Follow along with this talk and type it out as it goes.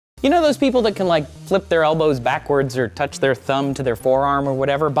You know those people that can like flip their elbows backwards or touch their thumb to their forearm or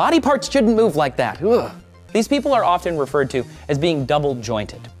whatever? Body parts shouldn't move like that. Ugh. These people are often referred to as being double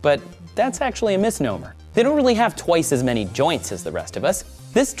jointed, but that's actually a misnomer. They don't really have twice as many joints as the rest of us.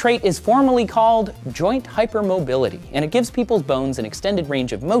 This trait is formally called joint hypermobility, and it gives people's bones an extended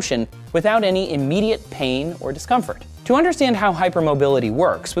range of motion without any immediate pain or discomfort. To understand how hypermobility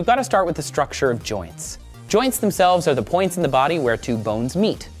works, we've got to start with the structure of joints. Joints themselves are the points in the body where two bones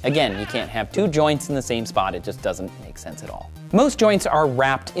meet. Again, you can't have two joints in the same spot, it just doesn't make sense at all. Most joints are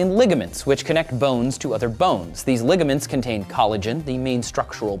wrapped in ligaments, which connect bones to other bones. These ligaments contain collagen, the main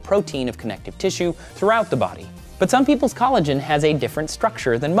structural protein of connective tissue, throughout the body. But some people's collagen has a different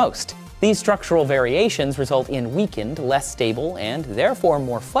structure than most. These structural variations result in weakened, less stable, and therefore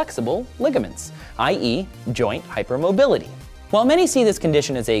more flexible ligaments, i.e., joint hypermobility. While many see this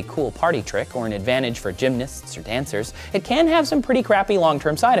condition as a cool party trick or an advantage for gymnasts or dancers, it can have some pretty crappy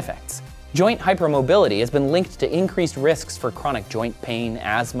long-term side effects. Joint hypermobility has been linked to increased risks for chronic joint pain,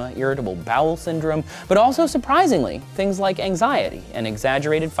 asthma, irritable bowel syndrome, but also surprisingly, things like anxiety and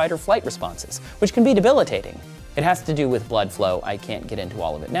exaggerated fight or flight responses, which can be debilitating. It has to do with blood flow. I can't get into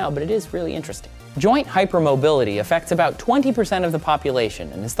all of it now, but it is really interesting. Joint hypermobility affects about 20% of the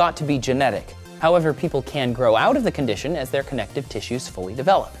population and is thought to be genetic. However, people can grow out of the condition as their connective tissues fully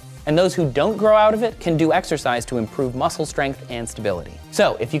develop. And those who don't grow out of it can do exercise to improve muscle strength and stability.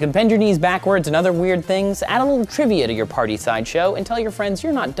 So, if you can bend your knees backwards and other weird things, add a little trivia to your party sideshow and tell your friends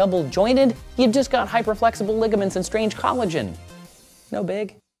you're not double jointed, you've just got hyperflexible ligaments and strange collagen. No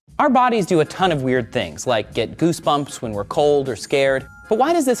big. Our bodies do a ton of weird things, like get goosebumps when we're cold or scared. But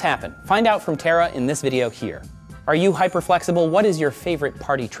why does this happen? Find out from Tara in this video here. Are you hyperflexible? What is your favorite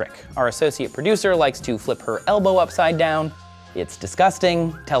party trick? Our associate producer likes to flip her elbow upside down. It's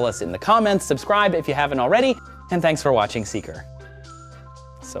disgusting. Tell us in the comments, subscribe if you haven't already, and thanks for watching Seeker.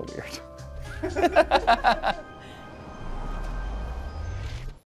 So weird.